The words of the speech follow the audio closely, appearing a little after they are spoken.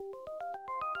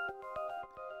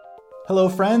Hello,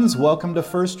 friends. Welcome to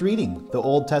First Reading, the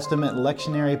Old Testament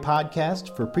lectionary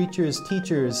podcast for preachers,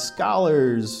 teachers,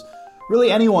 scholars, really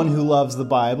anyone who loves the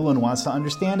Bible and wants to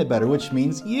understand it better, which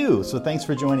means you. So thanks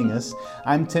for joining us.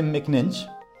 I'm Tim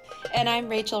McNinch. And I'm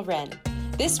Rachel Wren.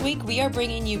 This week we are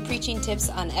bringing you preaching tips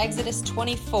on Exodus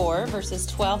 24, verses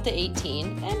 12 to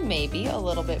 18, and maybe a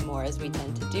little bit more as we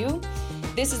tend to do.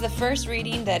 This is the first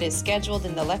reading that is scheduled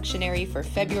in the lectionary for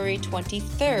February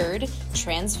 23rd,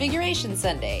 Transfiguration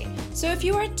Sunday. So if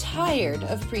you are tired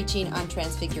of preaching on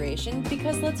Transfiguration,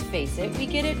 because let's face it, we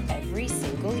get it every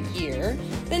single year,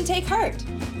 then take heart.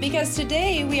 Because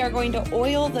today we are going to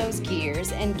oil those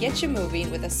gears and get you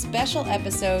moving with a special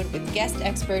episode with guest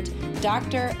expert,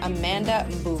 Dr. Amanda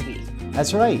Mbuvi.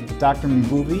 That's right. Dr.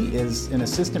 Mbuvi is an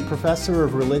assistant professor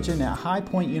of religion at High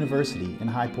Point University in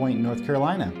High Point, North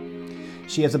Carolina.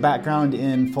 She has a background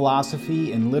in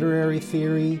philosophy and literary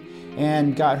theory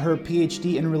and got her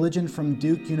PhD in religion from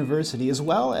Duke University, as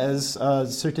well as a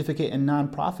certificate in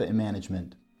nonprofit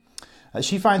management.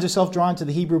 She finds herself drawn to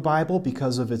the Hebrew Bible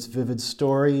because of its vivid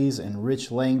stories and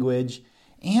rich language,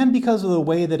 and because of the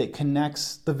way that it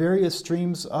connects the various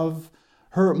streams of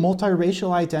her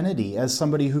multiracial identity as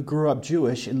somebody who grew up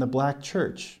Jewish in the Black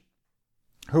church.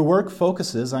 Her work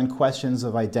focuses on questions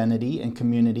of identity and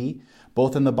community,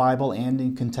 both in the Bible and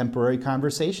in contemporary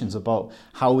conversations about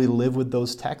how we live with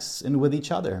those texts and with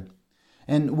each other.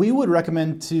 And we would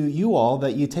recommend to you all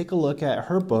that you take a look at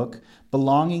her book,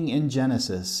 Belonging in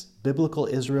Genesis, Biblical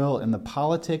Israel and the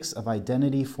Politics of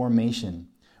Identity Formation,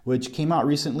 which came out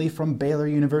recently from Baylor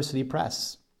University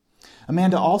Press.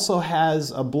 Amanda also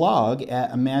has a blog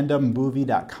at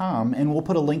amandambuvi.com, and we'll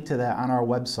put a link to that on our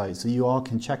website so you all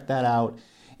can check that out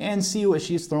and see what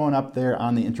she's throwing up there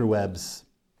on the interwebs.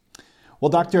 Well,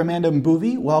 Dr. Amanda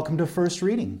Mbuvi, welcome to First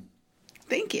Reading.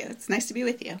 Thank you. It's nice to be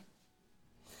with you.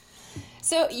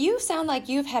 So you sound like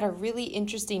you've had a really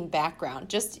interesting background.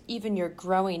 Just even your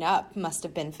growing up must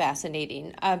have been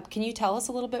fascinating. Can you tell us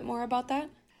a little bit more about that?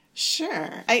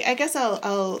 Sure. I guess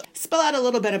I'll spell out a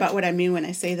little bit about what I mean when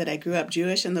I say that I grew up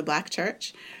Jewish in the Black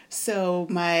church. So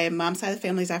my mom's side of the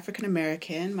family is African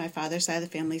American. My father's side of the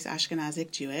family is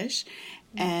Ashkenazic Jewish.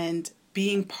 And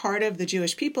being part of the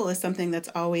Jewish people is something that's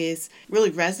always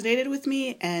really resonated with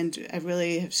me and I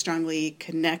really have strongly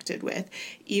connected with,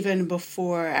 even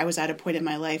before I was at a point in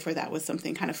my life where that was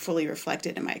something kind of fully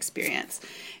reflected in my experience.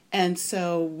 And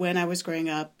so when I was growing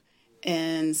up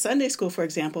in Sunday school, for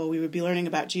example, we would be learning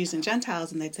about Jews and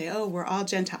Gentiles, and they'd say, oh, we're all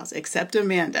Gentiles except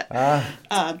Amanda.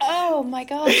 Oh, my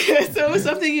God. So it was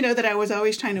something, that I was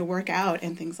always trying to work out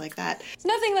and things like that. It's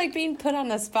nothing like being put on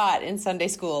the spot in Sunday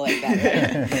school like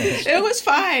that, right? It was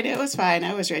fine.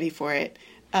 I was ready for it.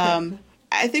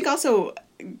 I think also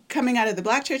coming out of the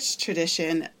Black church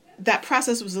tradition, that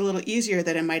process was a little easier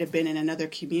than it might have been in another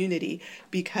community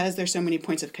because there's so many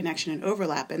points of connection and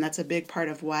overlap. And that's a big part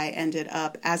of why I ended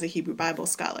up as a Hebrew Bible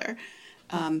scholar.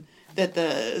 That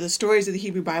the stories of the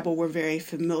Hebrew Bible were very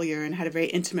familiar and had a very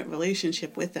intimate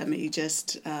relationship with them. You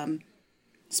just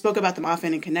spoke about them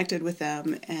often and connected with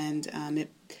them. And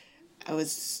I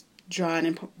was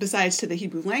drawn, besides to the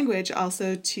Hebrew language,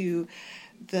 also to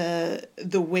the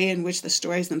way in which the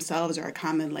stories themselves are a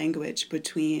common language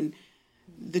between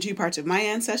the two parts of my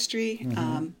ancestry,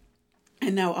 and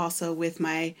now also with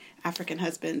my African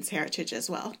husband's heritage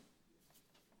as well.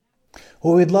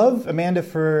 Well, we'd love, Amanda,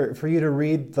 for you to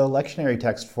read the lectionary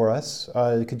text for us.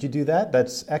 Could you do that?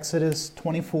 That's Exodus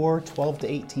 24, 12 to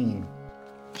 18.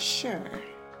 Sure.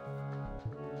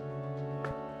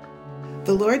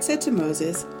 The Lord said to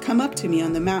Moses, "Come up to me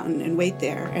on the mountain and wait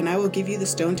there, and I will give you the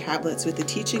stone tablets with the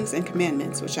teachings and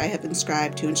commandments which I have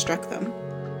inscribed to instruct them."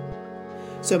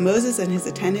 So Moses and his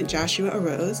attendant Joshua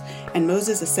arose, and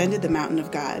Moses ascended the mountain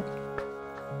of God.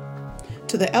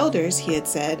 To the elders he had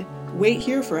said, "Wait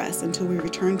here for us until we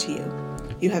return to you.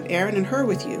 You have Aaron and Hur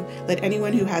with you. Let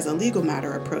anyone who has a legal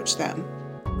matter approach them."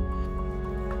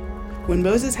 When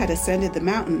Moses had ascended the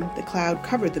mountain, the cloud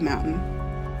covered the mountain.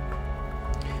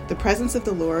 The presence of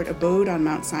the Lord abode on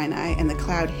Mount Sinai, and the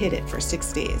cloud hid it for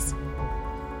 6 days.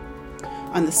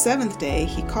 On the seventh day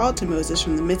he called to Moses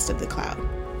from the midst of the cloud.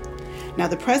 Now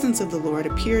the presence of the Lord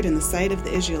appeared in the sight of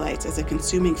the Israelites as a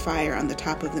consuming fire on the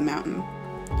top of the mountain.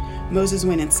 Moses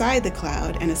went inside the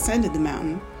cloud and ascended the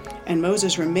mountain, and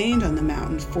Moses remained on the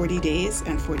mountain 40 days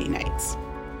and 40 nights.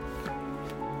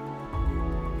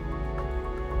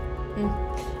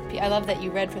 I love that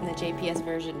you read from the JPS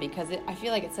version because I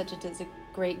feel like it does a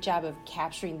great job of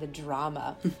capturing the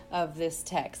drama of this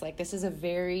text. Like, this is a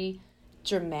very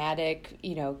dramatic,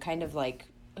 kind of like,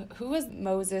 who was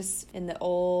Moses in the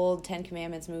old Ten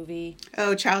Commandments movie?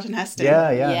 Oh, Charlton Heston.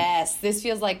 Yeah. Yes, this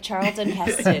feels like Charlton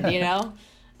Heston,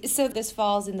 So this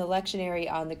falls in the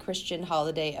lectionary on the Christian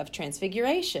holiday of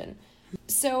Transfiguration.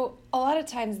 So a lot of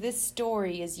times this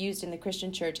story is used in the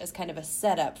Christian church as kind of a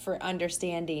setup for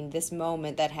understanding this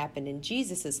moment that happened in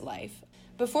Jesus's life.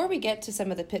 Before we get to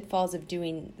some of the pitfalls of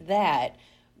doing that,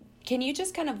 can you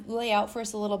just kind of lay out for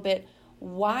us a little bit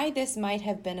why this might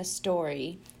have been a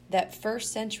story that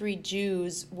first century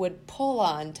Jews would pull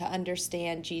on to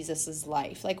understand Jesus's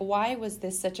life? Like, why was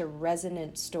this such a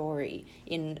resonant story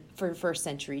for first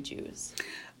century Jews?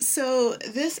 So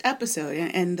this episode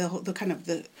and the kind of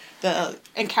the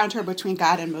encounter between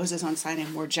God and Moses on Sinai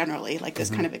more generally, like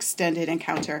this kind of extended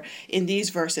encounter in these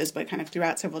verses, but kind of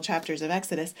throughout several chapters of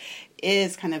Exodus,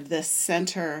 is kind of the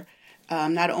center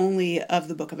not only of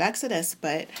the book of Exodus,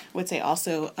 but I would say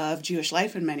also of Jewish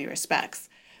life in many respects.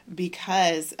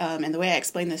 Because, and the way I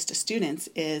explain this to students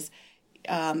is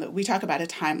we talk about a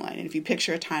timeline. And if you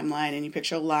picture a timeline and you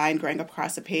picture a line going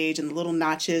across a page and the little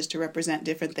notches to represent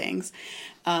different things,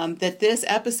 that this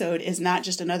episode is not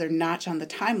just another notch on the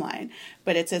timeline,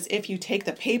 but it's as if you take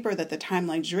the paper that the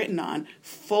timeline's written on,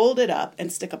 fold it up,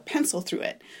 and stick a pencil through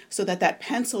it so that that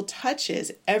pencil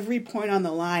touches every point on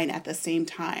the line at the same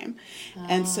time. Oh.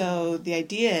 And so the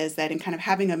idea is that in kind of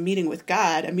having a meeting with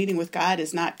God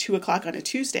is not 2:00 on a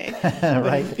Tuesday.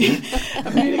 Right.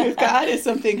 A meeting with God is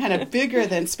something kind of bigger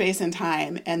than space and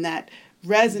time, and that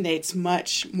resonates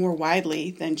much more widely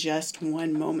than just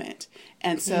one moment.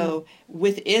 And so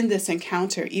within this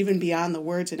encounter, even beyond the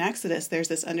words in Exodus, there's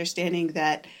this understanding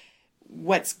that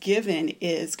what's given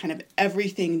is kind of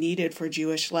everything needed for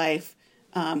Jewish life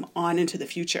on into the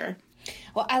future.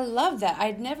 Well, I love that.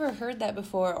 I'd never heard that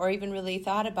before or even really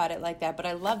thought about it like that, but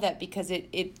I love that because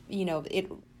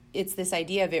it's this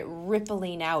idea of it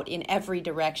rippling out in every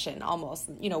direction, almost,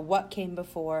 what came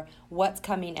before, what's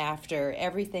coming after,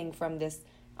 everything from this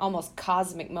almost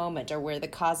cosmic moment, or where the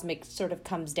cosmic sort of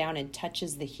comes down and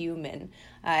touches the human,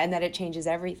 and that it changes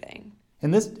everything.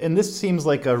 And this seems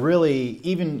like a really,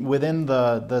 even within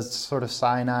the sort of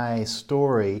Sinai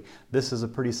story, this is a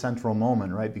pretty central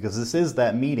moment, right? Because this is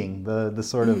that meeting, the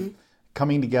sort of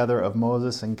coming together of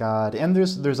Moses and God, and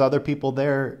there's other people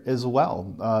there as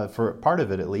well, for part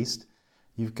of it at least.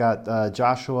 You've got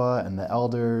Joshua and the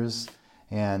elders,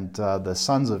 and the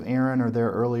sons of Aaron are there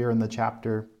earlier in the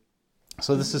chapter.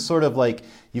 So this is sort of like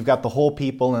you've got the whole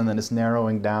people, and then it's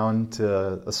narrowing down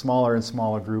to a smaller and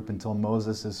smaller group until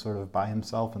Moses is sort of by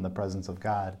himself in the presence of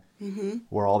God,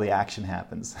 where all the action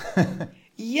happens.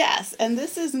 Yes, and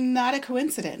this is not a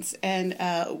coincidence. And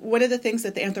one of the things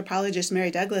that the anthropologist Mary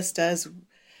Douglas does,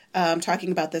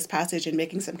 talking about this passage and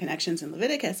making some connections in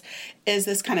Leviticus, is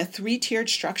this kind of three-tiered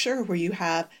structure where you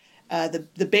have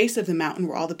the base of the mountain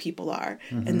where all the people are.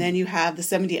 And then you have the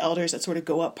 70 elders that sort of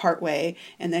go up partway.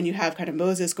 And then you have kind of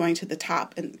Moses going to the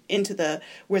top and into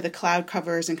where the cloud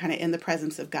covers and kind of in the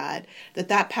presence of God.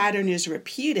 That pattern is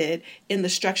repeated in the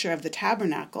structure of the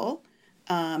tabernacle,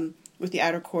 with the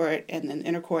outer court and then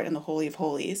inner court and the Holy of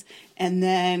Holies. And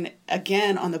then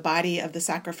again on the body of the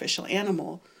sacrificial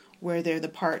animal, where they're the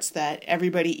parts that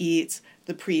everybody eats,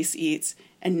 the priest eats,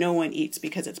 and no one eats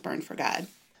because it's burned for God.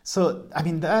 So, I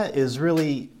mean, that is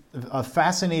really a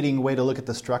fascinating way to look at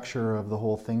the structure of the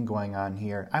whole thing going on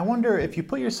here. I wonder if you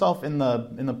put yourself in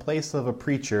the place of a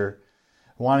preacher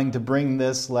wanting to bring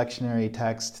this lectionary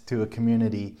text to a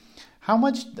community, how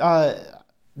much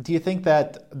do you think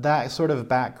that sort of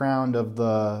background of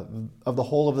the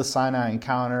whole of the Sinai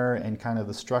encounter and kind of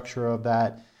the structure of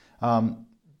that,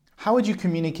 how would you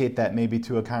communicate that maybe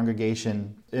to a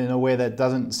congregation in a way that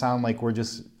doesn't sound like we're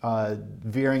just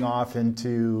veering off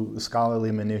into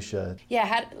scholarly minutia?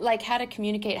 Yeah, how to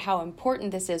communicate how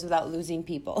important this is without losing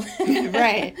people.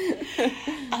 Right.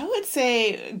 I would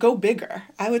say go bigger.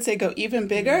 I would say go even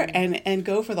bigger and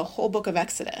go for the whole book of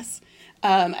Exodus.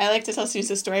 I like to tell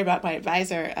students a story about my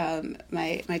advisor,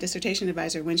 my dissertation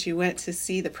advisor, when she went to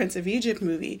see the Prince of Egypt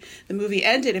movie. The movie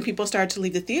ended and people started to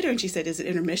leave the theater, and she said, "Is it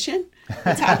intermission?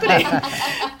 What's happening?"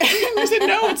 And I said,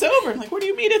 "No, it's over." I'm like, "What do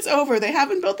you mean it's over? They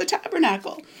haven't built the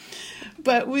tabernacle."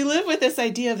 But we live with this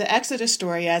idea of the Exodus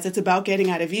story as it's about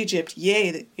getting out of Egypt.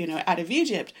 Yay, out of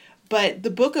Egypt. But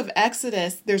the book of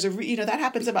Exodus, there's that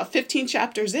happens about 15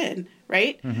 chapters in,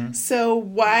 right? So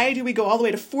why do we go all the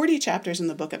way to 40 chapters in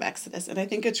the book of Exodus? And I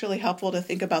think it's really helpful to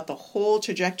think about the whole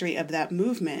trajectory of that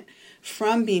movement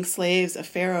from being slaves of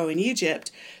Pharaoh in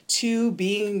Egypt to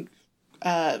being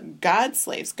God's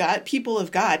slaves, people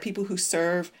of God, people who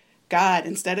serve God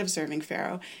instead of serving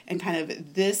Pharaoh. And kind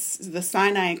of the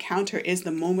Sinai encounter is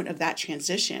the moment of that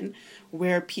transition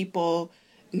where people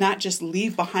not just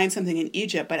leave behind something in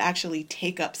Egypt, but actually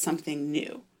take up something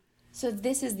new. So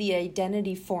this is the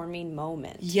identity-forming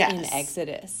moment Yes. in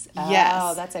Exodus. Yes.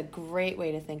 Oh, that's a great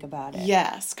way to think about it.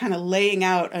 Yes, kind of laying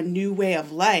out a new way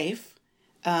of life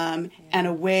and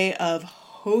a way of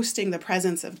hosting the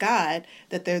presence of God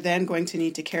that they're then going to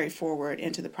need to carry forward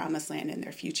into the promised land in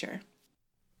their future.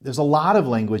 There's a lot of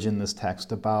language in this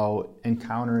text about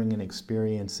encountering and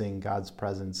experiencing God's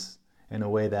presence in a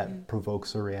way that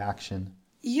provokes a reaction.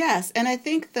 Yes, and I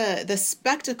think the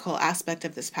spectacle aspect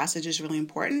of this passage is really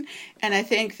important, and I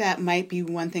think that might be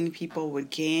one thing people would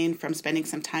gain from spending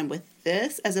some time with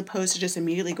this, as opposed to just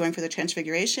immediately going for the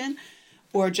transfiguration,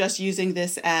 or just using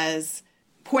this as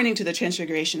pointing to the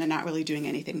transfiguration and not really doing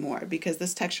anything more, because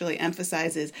this text really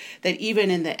emphasizes that even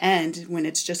in the end, when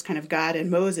it's just kind of God and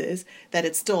Moses, that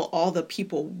it's still all the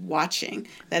people watching,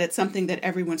 that it's something that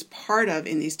everyone's part of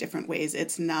in these different ways.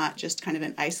 It's not just kind of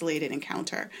an isolated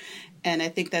encounter. And I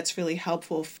think that's really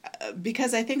helpful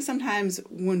because I think sometimes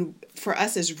for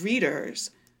us as readers,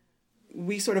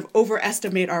 we sort of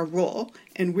overestimate our role,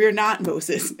 and we're not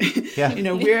Moses. Yeah.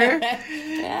 We're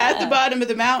at the bottom of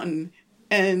the mountain.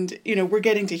 And, we're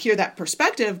getting to hear that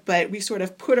perspective, but we sort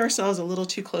of put ourselves a little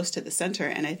too close to the center.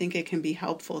 And I think it can be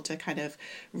helpful to kind of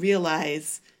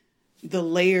realize the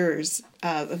layers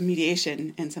of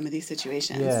mediation in some of these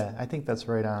situations. Yeah, I think that's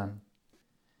right on.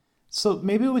 So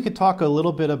maybe we could talk a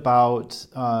little bit about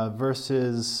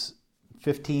verses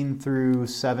 15 through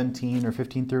 17 or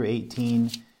 15 through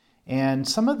 18 and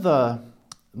some of the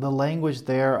language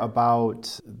there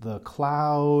about the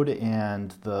cloud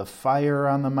and the fire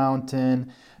on the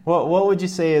mountain. What would you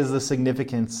say is the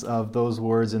significance of those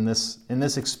words in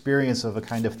this experience of a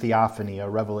kind of theophany, a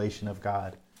revelation of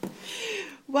God?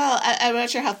 Well, I'm not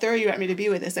sure how thorough you want me to be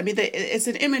with this. I mean, it's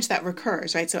an image that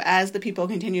recurs, right? So as the people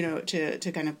continue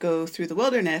to kind of go through the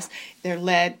wilderness, they're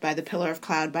led by the pillar of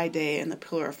cloud by day and the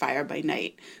pillar of fire by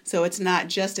night. So it's not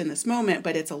just in this moment,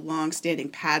 but it's a long-standing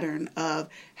pattern of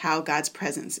how God's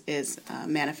presence is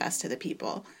manifest to the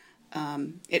people.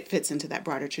 It fits into that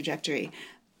broader trajectory.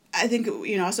 I think,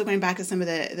 also going back to some of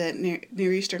the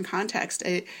Near Eastern context,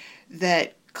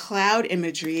 that cloud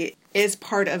imagery is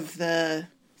part of the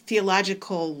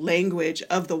theological language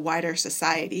of the wider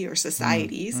society or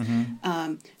societies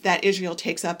that Israel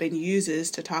takes up and uses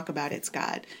to talk about its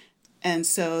God. And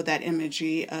so that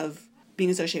imagery of being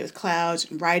associated with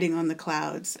clouds, riding on the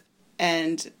clouds,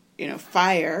 and,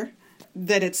 fire,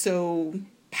 that it's so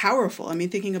powerful. I mean,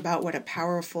 thinking about what a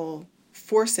powerful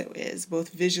force it is,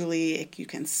 both visually, you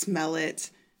can smell it.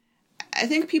 I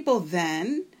think people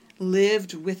then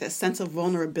lived with a sense of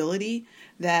vulnerability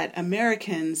that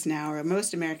Americans now, or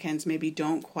most Americans, maybe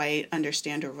don't quite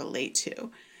understand or relate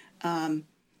to.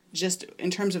 Just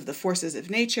in terms of the forces of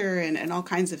nature and all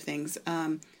kinds of things.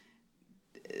 I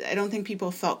don't think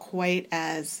people felt quite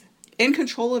as in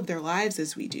control of their lives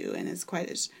as we do, and as quite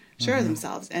as sure of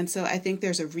themselves. And so I think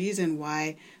there's a reason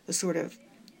why the sort of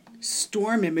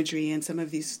storm imagery and some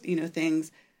of these,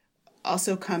 things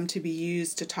also come to be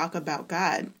used to talk about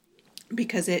God,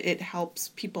 because it helps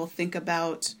people think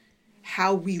about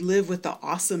how we live with the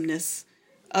awesomeness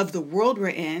of the world we're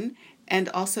in, and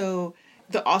also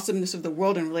the awesomeness of the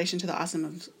world in relation to the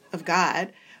awesomeness of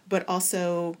God, but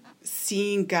also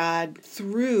seeing God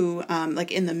through,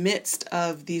 in the midst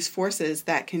of these forces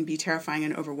that can be terrifying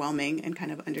and overwhelming, and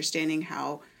kind of understanding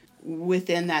how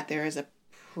within that there is a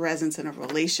presence and a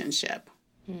relationship.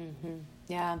 Mm-hmm.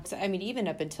 Yeah. So, I mean, even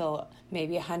up until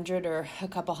maybe 100 or a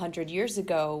couple hundred years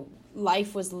ago,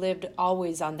 life was lived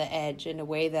always on the edge in a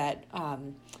way that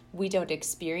we don't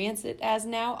experience it as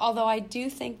now. Although I do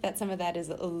think that some of that is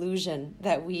an illusion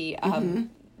that we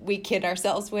kid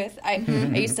ourselves with. I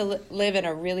used to live in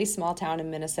a really small town in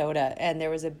Minnesota, and there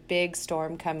was a big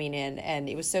storm coming in, and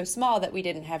it was so small that we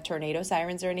didn't have tornado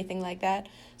sirens or anything like that.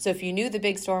 So if you knew the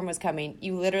big storm was coming,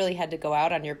 you literally had to go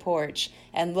out on your porch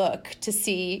and look to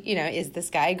see, is the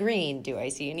sky green? Do I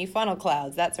see any funnel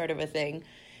clouds? That sort of a thing.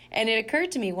 And it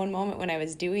occurred to me one moment when I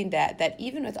was doing that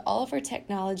even with all of our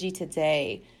technology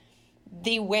today,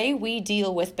 the way we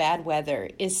deal with bad weather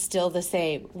is still the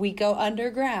same. We go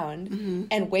underground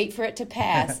and wait for it to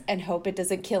pass and hope it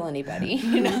doesn't kill anybody.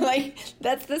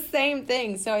 That's the same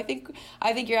thing. So I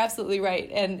think you're absolutely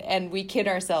right. And we kid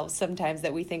ourselves sometimes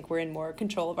that we think we're in more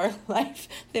control of our life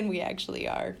than we actually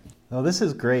are. Well, this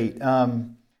is great.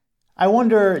 I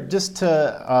wonder, just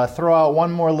to throw out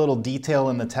one more little detail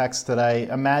in the text that I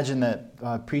imagine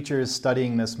that preachers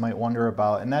studying this might wonder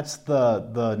about, and that's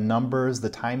the numbers, the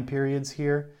time periods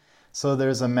here. So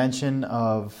there's a mention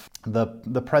of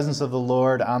the presence of the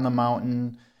Lord on the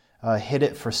mountain, hid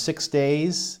it for 6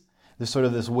 days. there's sort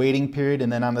of this waiting period,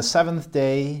 and then on the seventh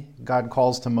day, God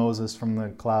calls to Moses from the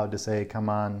cloud to say, come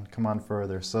on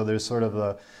further. So there's sort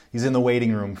of he's in the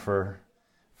waiting room for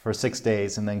 6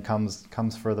 days, and then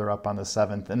comes further up on the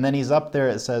seventh. And then he's up there,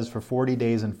 it says, for 40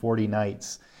 days and 40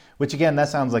 nights, which again, that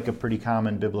sounds like a pretty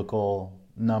common biblical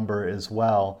number as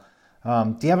well.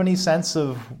 Do you have any sense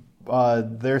of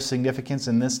their significance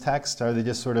in this text? Are they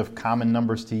just sort of common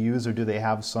numbers to use, or do they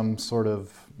have some sort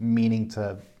of meaning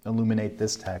to illuminate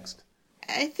this text?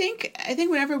 I think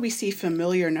whenever we see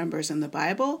familiar numbers in the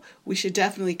Bible, we should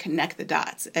definitely connect the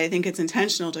dots. I think it's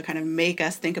intentional to kind of make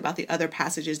us think about the other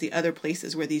passages, the other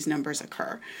places where these numbers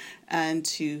occur, and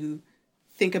to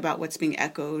think about what's being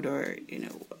echoed or,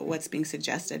 what's being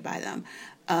suggested by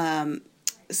them.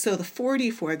 So the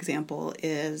 40, for example,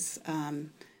 is,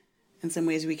 in some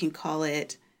ways we can call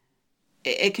it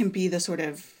can be the sort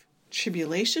of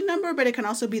tribulation number, but it can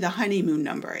also be the honeymoon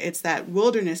number. It's that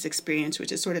wilderness experience,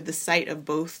 which is sort of the site of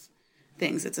both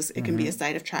things. It can be a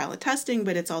site of trial and testing,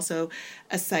 but it's also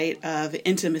a site of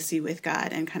intimacy with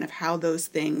God and kind of how those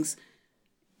things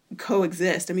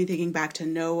coexist. I mean, thinking back to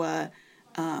Noah,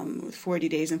 40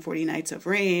 days and 40 nights of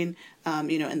rain,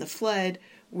 in the flood,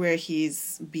 where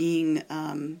he's being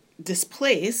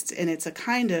displaced, and it's a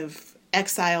kind of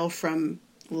exile from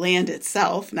land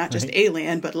itself, not just a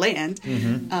land, but land.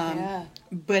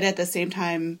 But at the same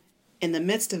time, in the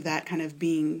midst of that, kind of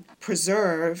being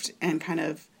preserved and kind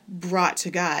of brought to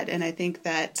God. And I think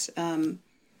that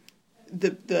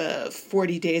the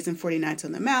 40 days and 40 nights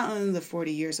on the mountain, the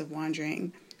 40 years of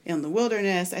wandering in the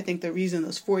wilderness, I think the reason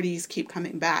those 40s keep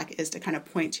coming back is to kind of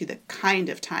point to the kind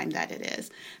of time that it is,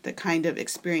 the kind of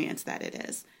experience that it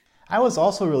is. I was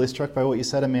also really struck by what you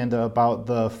said, Amanda, about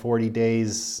the 40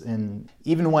 days, and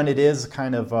even when it is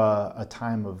kind of a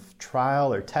time of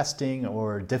trial or testing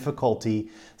or difficulty,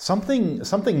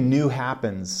 something new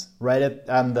happens right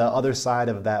on the other side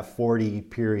of that 40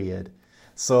 period.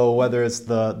 So whether it's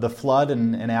the flood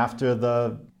and after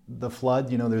the flood,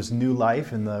 there's new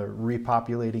life and the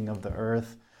repopulating of the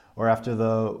earth, or after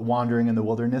the wandering in the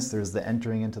wilderness, there's the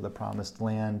entering into the promised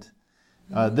land.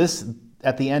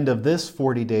 At the end of this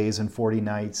 40 days and 40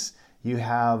 nights, you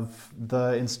have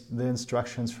the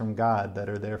instructions from God that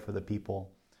are there for the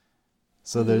people.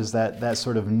 So there's that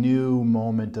sort of new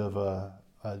moment of a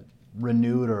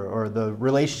renewed or the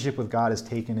relationship with God is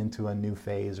taken into a new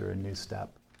phase or a new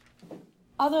step.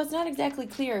 Although it's not exactly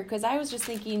clear, because I was just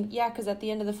thinking, because at the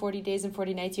end of the 40 days and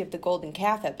 40 nights, you have the golden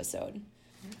calf episode.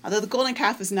 Although the golden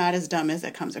calf is not as dumb as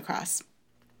it comes across.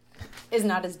 Is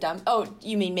not as dumb. Oh,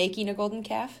 you mean making a golden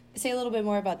calf? Say a little bit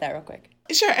more about that real quick.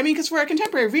 Sure. I mean, because for a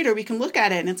contemporary reader, we can look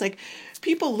at it and it's like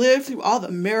people lived through all the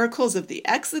miracles of the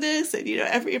Exodus. And,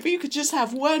 if you could just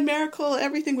have one miracle,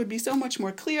 everything would be so much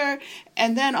more clear.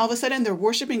 And then all of a sudden they're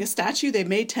worshiping a statue they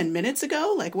made 10 minutes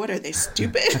ago. Like, what are they,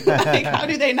 stupid? Like, how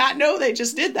do they not know they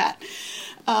just did that?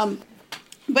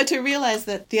 But to realize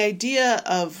that the idea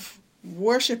of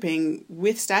worshiping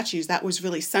with statues, that was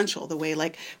really central. The way,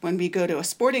 like, when we go to a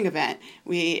sporting event,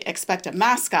 we expect a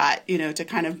mascot, to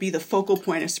kind of be the focal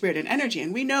point of spirit and energy.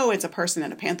 And we know it's a person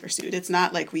in a panther suit. It's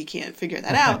not like we can't figure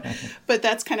that out, but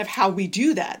that's kind of how we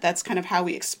do that. That's kind of how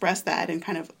we express that and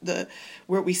kind of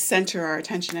where we center our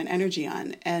attention and energy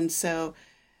on. And so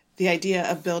the idea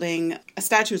of building a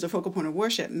statue as a focal point of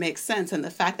worship makes sense. And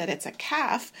the fact that it's a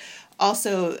calf,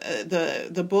 also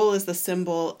the bull is the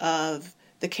symbol of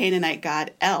the Canaanite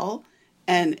god El,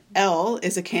 and El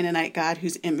is a Canaanite god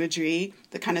whose imagery,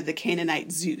 the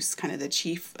Canaanite Zeus, kind of the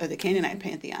chief of the Canaanite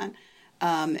pantheon.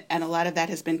 And a lot of that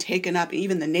has been taken up,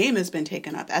 even the name has been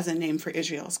taken up as a name for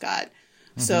Israel's God.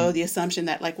 Mm-hmm. So the assumption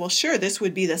that, like, well, sure, this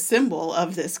would be the symbol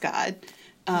of this God.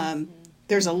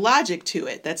 There's a logic to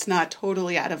it that's not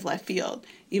totally out of left field,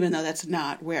 even though that's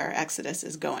not where Exodus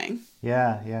is going.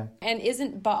 Yeah. And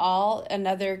isn't Baal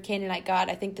another Canaanite god?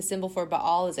 I think the symbol for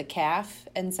Baal is a calf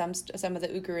in some of the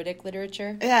Ugaritic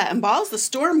literature. Yeah, and Baal's the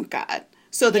storm god.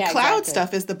 So the cloud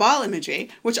stuff is the Baal imagery,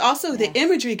 which also the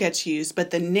imagery gets used,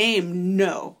 but the name,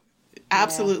 no,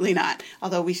 absolutely not.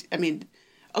 Although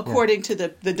according to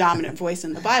the dominant voice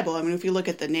in the Bible, if you look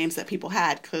at the names that people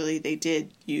had, clearly they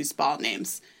did use Baal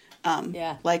names.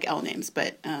 Like El names,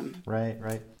 but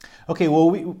right. Okay,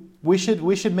 well, we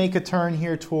should make a turn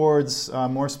here towards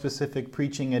more specific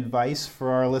preaching advice for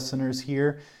our listeners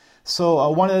here. So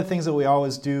one of the things that we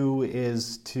always do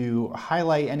is to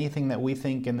highlight anything that we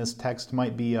think in this text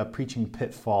might be a preaching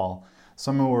pitfall,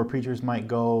 somewhere where preachers might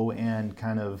go and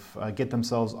kind of get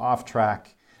themselves off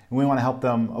track, and we want to help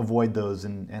them avoid those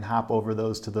and hop over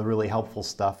those to the really helpful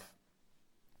stuff.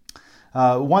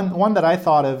 One that I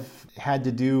thought of had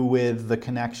to do with the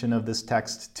connection of this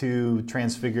text to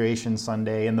Transfiguration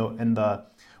Sunday and the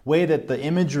way that the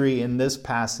imagery in this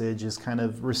passage is kind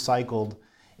of recycled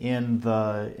in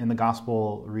the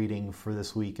gospel reading for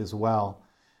this week as well.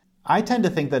 I tend to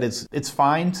think that it's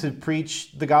fine to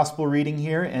preach the gospel reading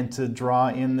here and to draw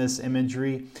in this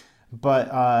imagery,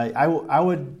 but I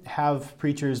would have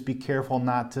preachers be careful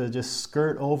not to just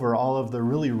skirt over all of the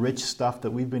really rich stuff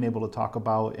that we've been able to talk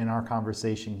about in our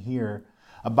conversation here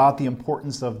about the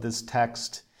importance of this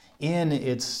text in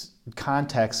its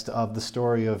context of the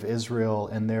story of Israel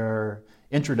and their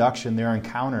introduction, their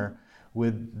encounter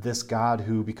with this God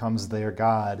who becomes their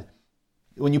God.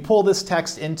 When you pull this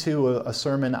text into a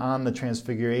sermon on the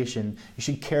Transfiguration, you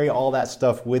should carry all that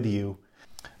stuff with you.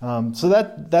 So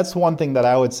that's one thing that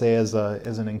I would say as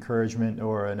an encouragement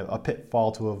or a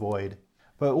pitfall to avoid.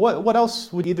 But what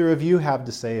else would either of you have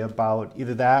to say about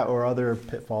either that or other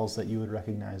pitfalls that you would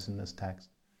recognize in this text?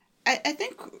 I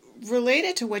think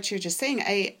related to what you're just saying,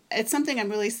 it's something I'm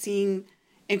really seeing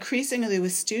increasingly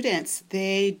with students.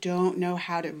 They don't know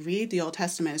how to read the Old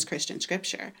Testament as Christian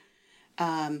scripture.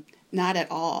 Not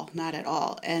at all.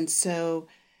 And so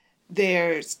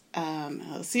there's,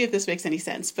 I'll see if this makes any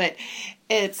sense, but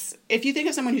if you think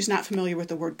of someone who's not familiar with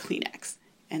the word Kleenex,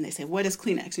 and they say, what is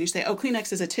Kleenex? And you say, oh,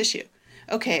 Kleenex is a tissue.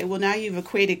 Okay, well, now you've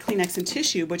equated Kleenex and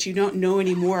tissue, but you don't know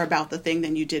any more about the thing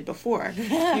than you did before.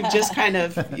 You've just kind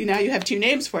of, now you have two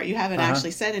names for it. You haven't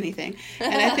actually said anything.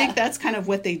 And I think that's kind of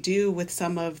what they do with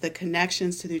some of the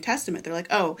connections to the New Testament. They're like,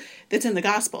 oh, that's in the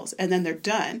Gospels, and then they're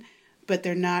done. But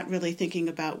they're not really thinking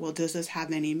about, well, does this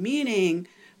have any meaning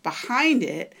behind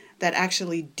it that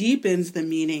actually deepens the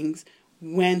meanings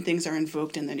when things are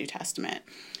invoked in the New Testament?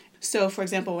 So, for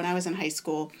example, when I was in high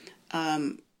school,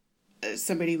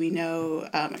 somebody we know,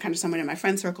 kind of someone in my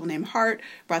friend circle named Hart,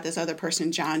 brought this other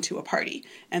person, John, to a party.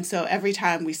 And so every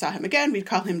time we saw him again, we'd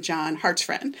call him John, Hart's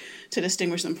friend, to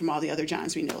distinguish him from all the other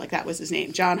Johns we know. Like, that was his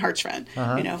name, John, Hart's friend,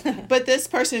 you know. But this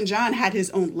person, John, had his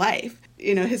own life.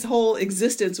 You know, his whole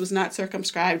existence was not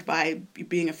circumscribed by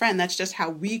being a friend. That's just how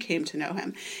we came to know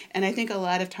him. And I think a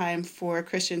lot of time for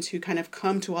Christians who kind of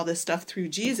come to all this stuff through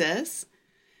Jesus,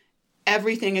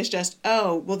 everything is just,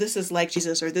 oh, well, this is like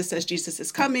Jesus, or this says Jesus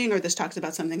is coming, or this talks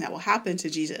about something that will happen to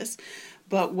Jesus.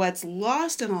 But what's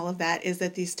lost in all of that is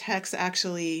that these texts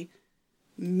actually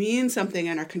mean something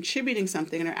and are contributing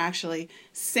something and are actually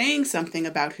saying something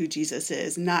about who Jesus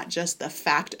is, not just the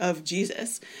fact of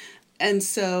Jesus. And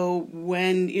so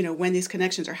when these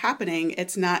connections are happening,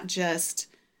 it's not just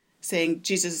saying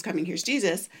Jesus is coming, here's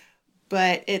Jesus,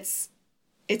 but it's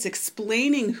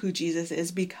explaining who Jesus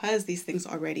is because these things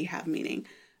already have meaning.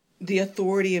 The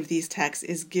authority of these texts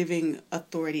is giving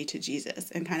authority to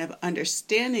Jesus, and kind of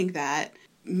understanding that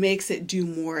makes it do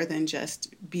more than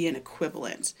just be an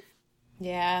equivalent.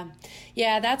 Yeah,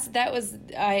 that was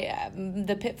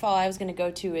the pitfall I was going to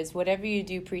go to is whatever you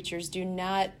do, preachers, do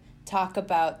not talk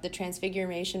about the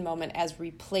Transfiguration moment as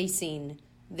replacing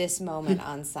this moment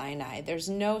on Sinai. There's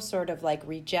no sort of like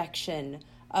rejection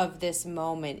of this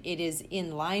moment. It is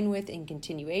in line with, in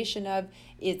continuation of,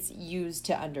 it's used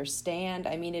to understand.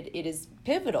 I mean, it is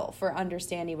pivotal for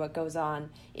understanding what goes on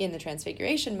in the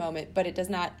Transfiguration moment, but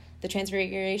the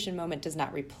Transfiguration moment does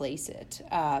not replace it.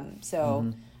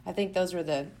 I think those were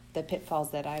the pitfalls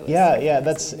that I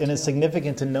was. And it's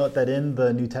significant to note that in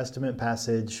the New Testament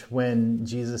passage, when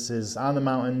Jesus is on the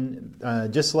mountain,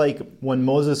 just like when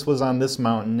Moses was on this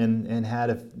mountain and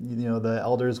had the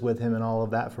elders with him and all of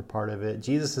that for part of it,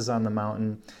 Jesus is on the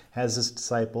mountain, has his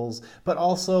disciples, but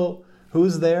also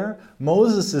who's there?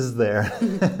 Moses is there.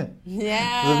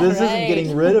 Yeah. So this isn't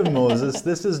getting rid of Moses.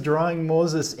 This is drawing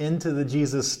Moses into the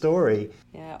Jesus story.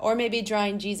 Yeah, or maybe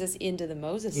drawing Jesus into the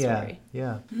Moses story.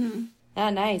 Yeah. Mm-hmm. Ah,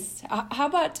 nice. How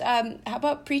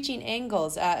about preaching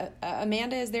angles?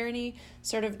 Amanda, is there any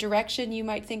sort of direction you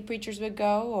might think preachers would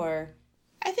go, or?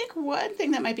 I think one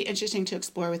thing that might be interesting to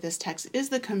explore with this text is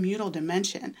the communal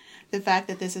dimension. The fact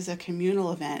that this is a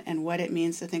communal event and what it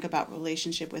means to think about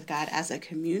relationship with God as a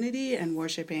community and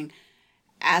worshiping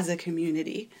as a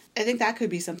community. I think that could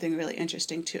be something really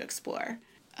interesting to explore.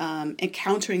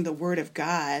 Encountering the Word of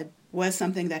God was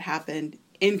something that happened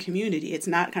in community. It's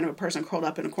not kind of a person curled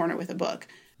up in a corner with a book,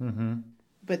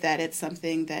 but that it's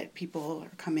something that people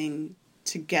are coming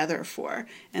together for,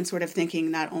 and sort of thinking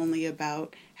not only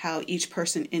about how each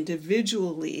person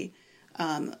individually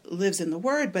lives in the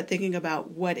Word, but thinking about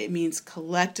what it means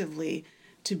collectively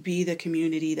to be the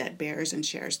community that bears and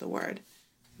shares the Word.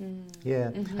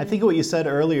 Yeah, I think what you said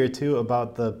earlier too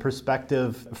about the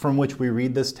perspective from which we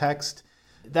read this text,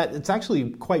 That it's actually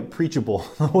quite preachable,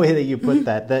 the way that you put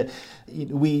that, that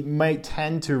we might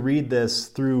tend to read this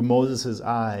through Moses'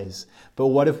 eyes, but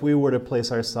what if we were to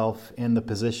place ourselves in the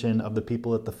position of the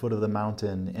people at the foot of the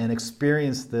mountain and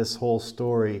experience this whole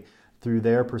story through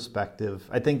their perspective?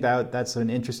 I think that's an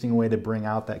interesting way to bring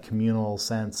out that communal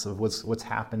sense of what's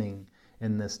happening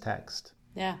in this text.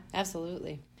 Yeah,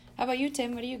 absolutely. How about you,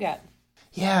 Tim? What do you got?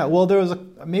 Yeah, well, there was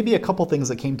maybe a couple things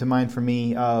that came to mind for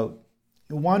me.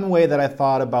 One way that I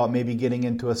thought about maybe getting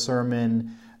into a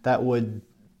sermon that would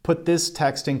put this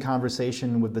text in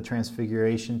conversation with the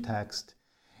Transfiguration text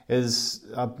is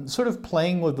sort of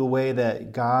playing with the way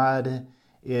that God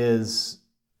is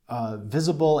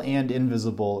visible and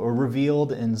invisible, or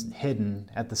revealed and hidden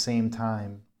at the same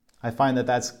time. I find that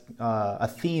that's a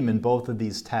theme in both of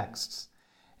these texts.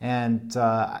 And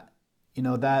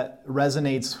that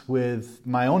resonates with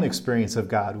my own experience of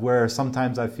God, where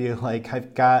sometimes I feel like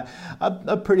I've got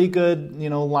a pretty good,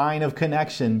 line of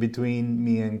connection between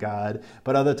me and God,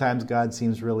 but other times God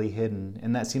seems really hidden.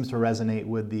 And that seems to resonate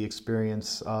with the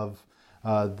experience of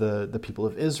the people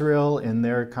of Israel in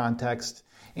their context,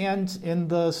 and in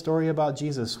the story about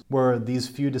Jesus, where these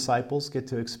few disciples get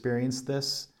to experience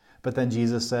this, but then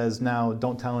Jesus says, now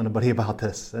don't tell anybody about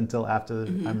this until after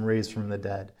I'm raised from the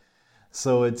dead.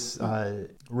 So it's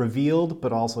revealed,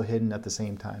 but also hidden at the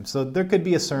same time. So there could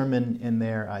be a sermon in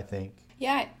there, I think.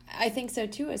 Yeah, I think so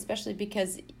too, especially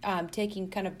because taking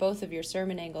kind of both of your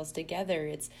sermon angles together,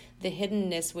 it's the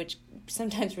hiddenness, which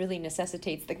sometimes really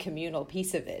necessitates the communal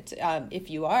piece of it. If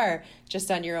you are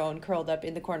just on your own, curled up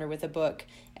in the corner with a book,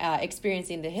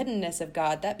 experiencing the hiddenness of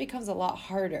God, that becomes a lot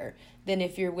harder than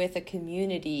if you're with a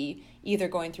community, either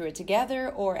going through it together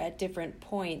or at different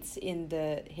points in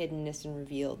the hiddenness and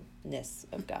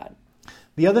revealedness of God.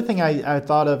 The other thing I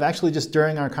thought of, actually just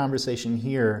during our conversation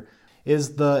here,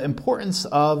 is the importance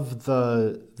of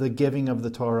the giving of the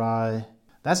Torah.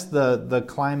 That's the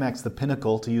climax, the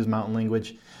pinnacle, to use mountain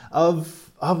language,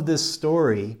 of this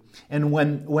story. And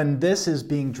when this is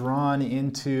being drawn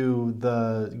into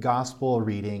the gospel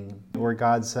reading, where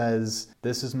God says,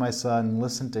 "This is my son,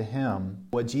 listen to him,"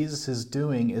 what Jesus is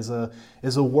doing is a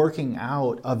working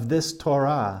out of this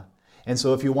Torah. And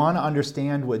so if you want to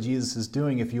understand what Jesus is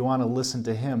doing, if you want to listen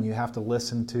to him, you have to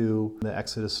listen to the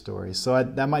Exodus story. So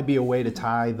that might be a way to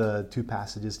tie the two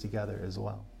passages together as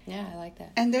well. Yeah, I like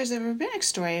that. And there's a rabbinic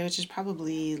story, which is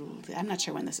probably, I'm not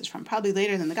sure when this is from, probably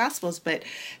later than the Gospels, but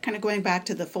kind of going back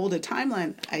to the folded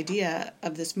timeline idea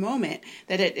of this moment,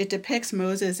 that it depicts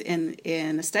Moses in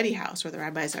a study house where the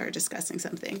rabbis are discussing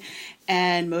something,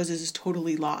 and Moses is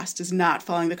totally lost, is not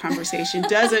following the conversation,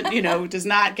 does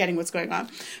not getting what's going on.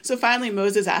 So finally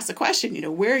Moses asks a question,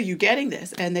 where are you getting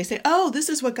this? And they say, oh, this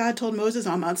is what God told Moses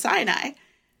on Mount Sinai.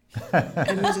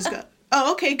 And Moses goes,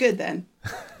 oh, okay, good then.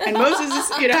 And Moses is,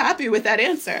 happy with that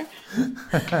answer.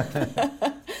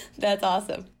 That's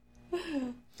awesome.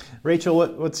 Rachel,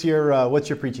 what's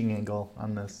your preaching angle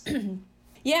on this?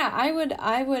 Yeah, I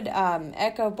would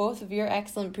echo both of your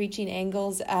excellent preaching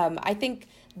angles. I think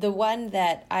the one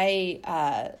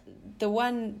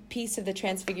piece of the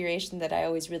Transfiguration that I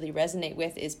always really resonate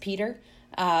with is Peter.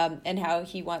 And how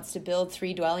he wants to build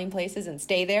 3 dwelling places and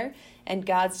stay there. And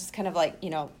God's just kind of like,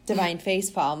 divine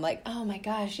facepalm, like, oh my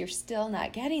gosh, you're still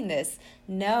not getting this.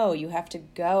 No, you have to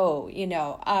go,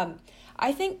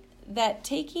 I think that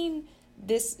taking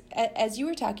this, as you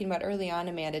were talking about early on,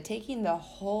 Amanda, taking the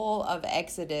whole of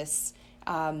Exodus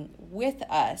with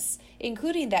us,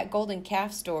 including that golden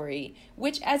calf story,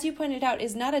 which, as you pointed out,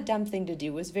 is not a dumb thing to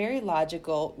do, was very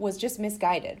logical, was just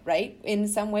misguided, right? In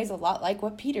some ways, a lot like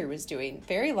what Peter was doing.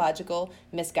 Very logical,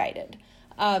 misguided.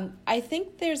 I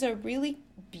think there's a really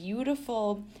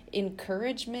beautiful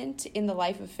encouragement in the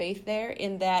life of faith there,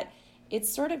 in that it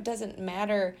sort of doesn't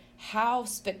matter how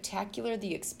spectacular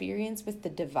the experience with the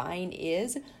divine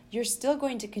is, you're still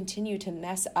going to continue to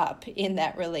mess up in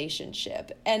that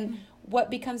relationship. And what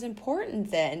becomes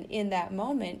important then in that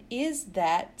moment is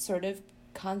that sort of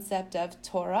concept of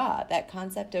Torah, that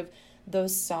concept of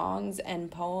those songs and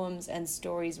poems and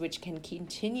stories which can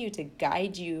continue to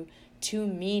guide you to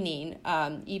meaning,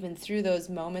 even through those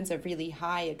moments of really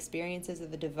high experiences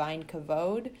of the divine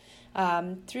kavod,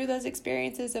 through those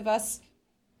experiences of us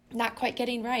not quite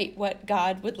getting right what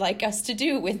God would like us to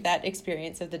do with that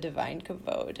experience of the divine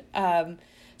kavod.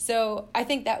 So I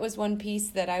think that was one piece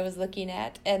that I was looking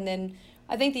at. And then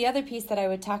I think the other piece that I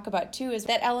would talk about too is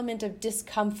that element of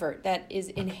discomfort that is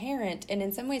inherent and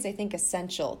in some ways I think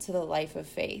essential to the life of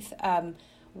faith.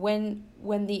 When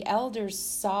the elders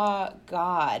saw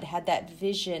God, had that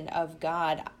vision of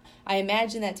God, I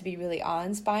imagine that to be really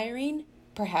awe-inspiring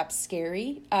perhaps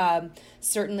scary.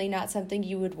 Certainly not something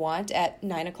you would want at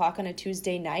 9 o'clock on a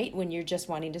Tuesday night when you're just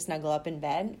wanting to snuggle up in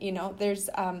bed.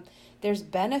 There's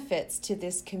benefits to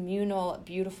this communal,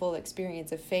 beautiful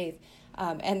experience of faith.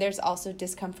 And there's also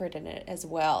discomfort in it as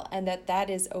well, and that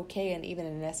is okay and even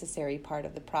a necessary part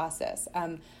of the process.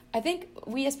 I think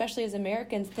we, especially as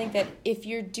Americans, think that if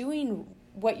you're doing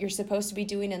what you're supposed to be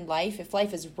doing in life, if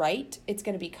life is right, it's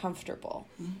going to be comfortable.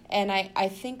 Mm-hmm. And I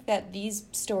think that these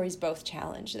stories both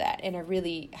challenge that in a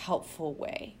really helpful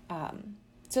way.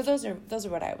 So those are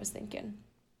what I was thinking.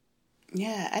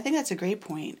 Yeah, I think that's a great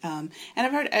point. And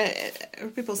I've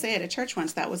heard people say at a church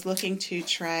once that was looking to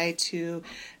try to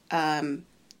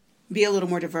be a little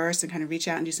more diverse and kind of reach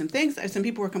out and do some things. Some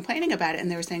people were complaining about it,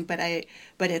 and they were saying, but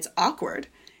it's awkward.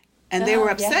 And they were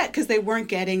upset because they weren't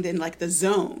getting in like the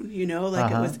zone, it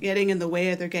was getting in the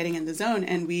way of their getting in the zone.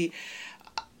 And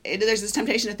there's this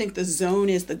temptation to think the zone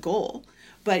is the goal.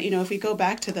 But, if we go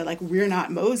back to the, we're not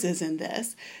Moses in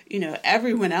this,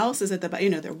 everyone else is at the,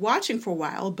 they're watching for a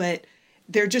while, but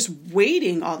they're just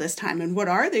waiting all this time. And what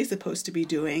are they supposed to be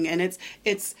doing? And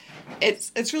it's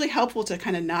really helpful to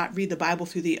kind of not read the Bible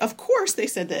through of course they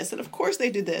said this, and of course they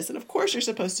did this, and of course you're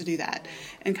supposed to do that,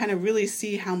 and kind of really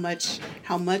see how much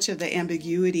of the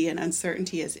ambiguity and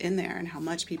uncertainty is in there, and how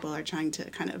much people are trying to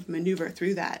kind of maneuver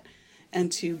through that,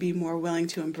 and to be more willing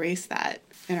to embrace that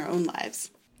in our own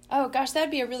lives. Oh, gosh,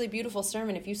 that'd be a really beautiful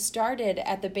sermon if you started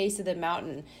at the base of the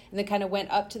mountain and then kind of went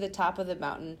up to the top of the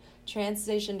mountain,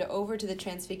 transitioned over to the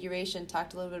Transfiguration,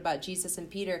 talked a little bit about Jesus and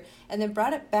Peter, and then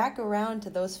brought it back around to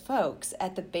those folks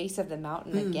at the base of the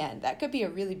mountain again. That could be a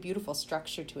really beautiful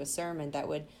structure to a sermon that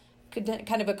could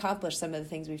kind of accomplish some of the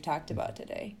things we've talked about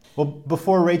today. Well,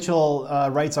 before Rachel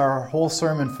writes our whole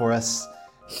sermon for us,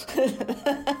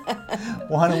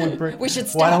 why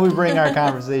don't we bring our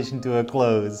conversation to a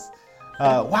close?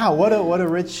 Wow, what a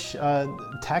rich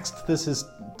text this has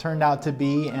turned out to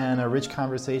be, and a rich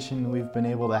conversation we've been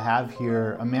able to have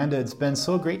here. Amanda, it's been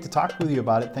so great to talk with you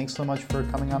about it. Thanks so much for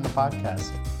coming on the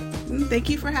podcast. Thank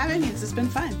you for having me. This has been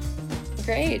fun.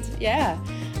 Great, yeah.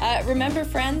 Remember,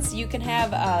 friends, you can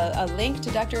have a link to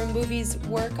Dr. Mbuvi's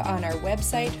work on our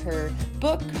website, her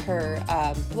book, her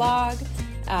blog.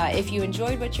 If you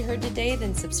enjoyed what you heard today,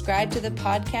 then subscribe to the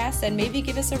podcast and maybe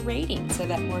give us a rating so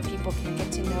that more people can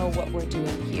get to know what we're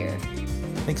doing here.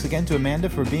 Thanks again to Amanda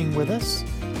for being with us,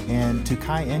 and to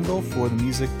Kai Engel for the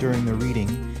music during the reading,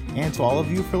 and to all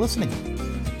of you for listening.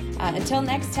 Until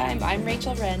next time, I'm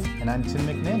Rachel Wren. And I'm Tim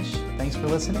McNinch. Thanks for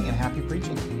listening, and happy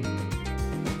preaching.